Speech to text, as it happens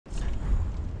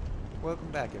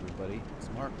Welcome back, everybody. It's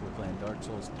Mark. We're playing Dark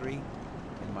Souls 3.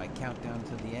 In my countdown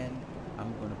to the end,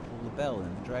 I'm going to pull the bell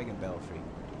in the Dragon Belfry.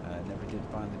 I never did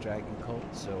find the Dragon Cult,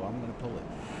 so I'm going to pull it.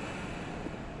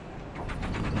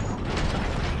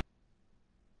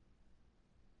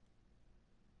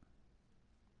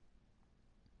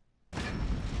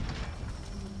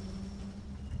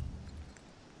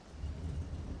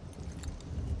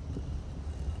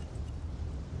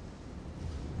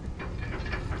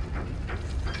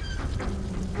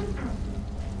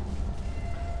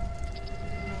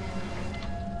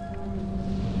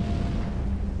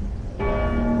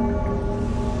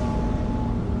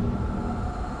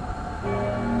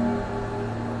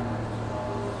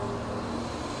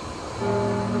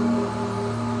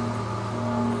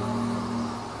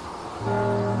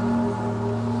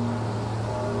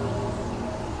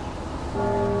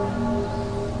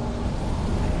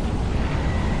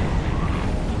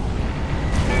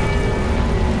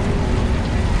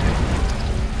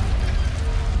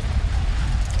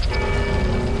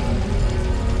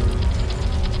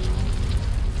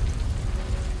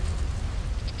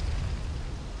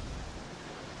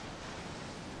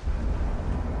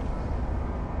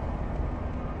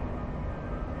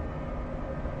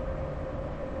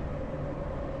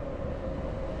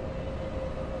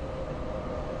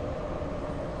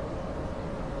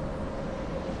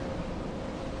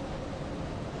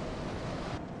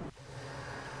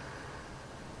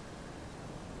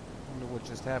 What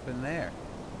just happened there?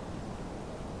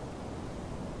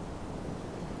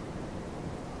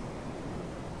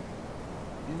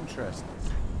 Interesting.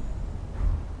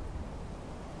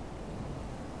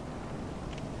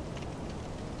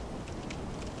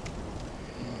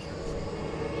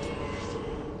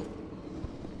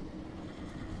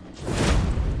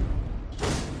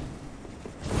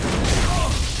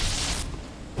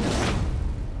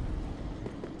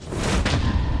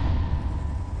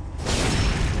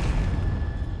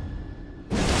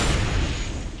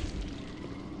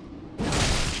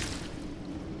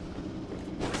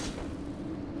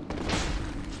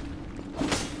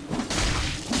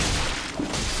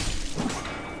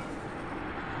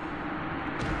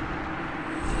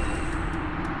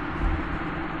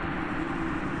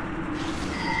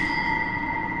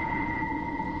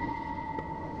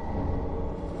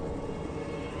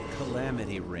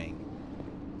 Calamity ring.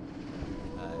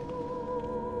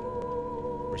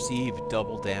 Receive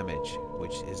double damage,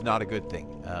 which is not a good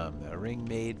thing. A ring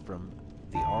made from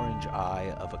the orange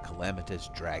eye of a calamitous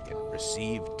dragon.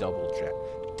 Receive double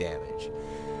damage.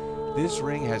 This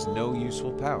ring has no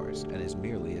useful powers and is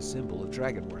merely a symbol of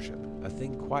dragon worship, a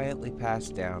thing quietly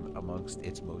passed down amongst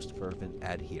its most fervent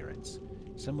adherents,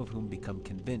 some of whom become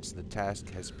convinced the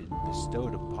task has been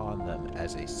bestowed upon them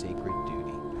as a sacred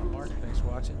duty. Mark, thanks for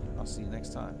watching. I'll see you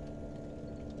next time.